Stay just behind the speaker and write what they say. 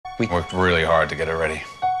We worked really hard to get it ready.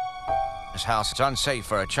 This house is unsafe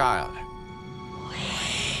for a child.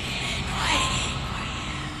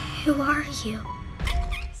 Who are you?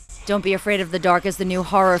 Don't Be Afraid of the Dark is the new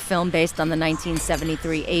horror film based on the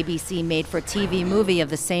 1973 ABC made-for-TV movie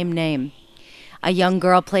of the same name. A young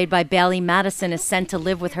girl played by Bailey Madison is sent to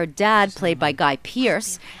live with her dad, played by Guy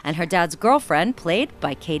Pearce, and her dad's girlfriend, played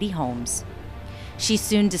by Katie Holmes. She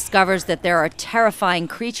soon discovers that there are terrifying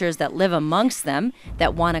creatures that live amongst them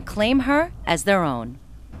that want to claim her as their own.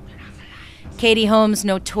 Katie Holmes,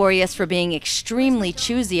 notorious for being extremely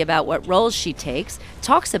choosy about what roles she takes,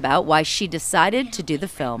 talks about why she decided to do the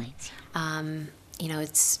film.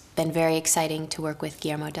 It's been very exciting to work with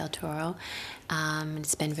Guillermo del Toro.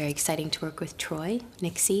 It's been very exciting to work with Troy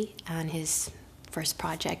Nixie on his first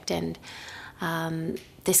project. And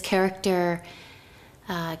this character,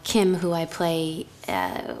 Kim, who I play,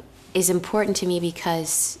 is important to me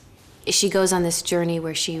because she goes on this journey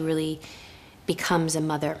where she really becomes a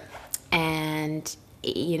mother. And,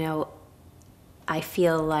 I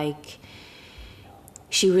feel like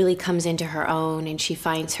she really comes into her own and she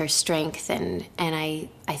finds her strength, and I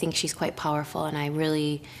think she's quite powerful, and I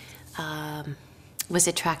really was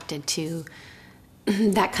attracted to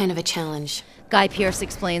that kind of a challenge. Guy Pearce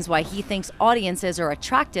explains why he thinks audiences are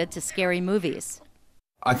attracted to scary movies.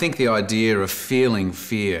 I think the idea of feeling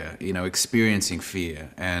fear, experiencing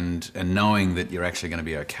fear and knowing that you're actually going to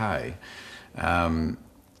be okay,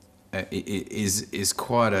 is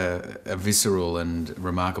quite a visceral and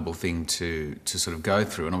remarkable thing to sort of go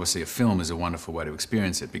through. And obviously a film is a wonderful way to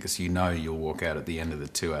experience it, because you'll walk out at the end of the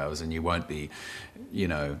 2 hours and you won't be,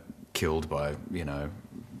 killed by,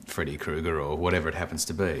 Freddy Krueger or whatever it happens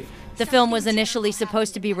to be. The film was initially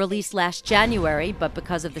supposed to be released last January, but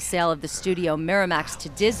because of the sale of the studio Miramax to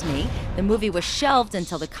Disney, the movie was shelved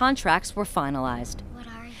until the contracts were finalized.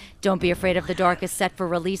 Don't Be Afraid of the Dark is set for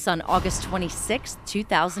release on August 26,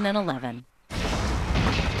 2011.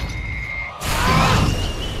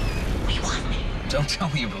 Don't tell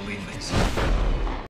me you believe this.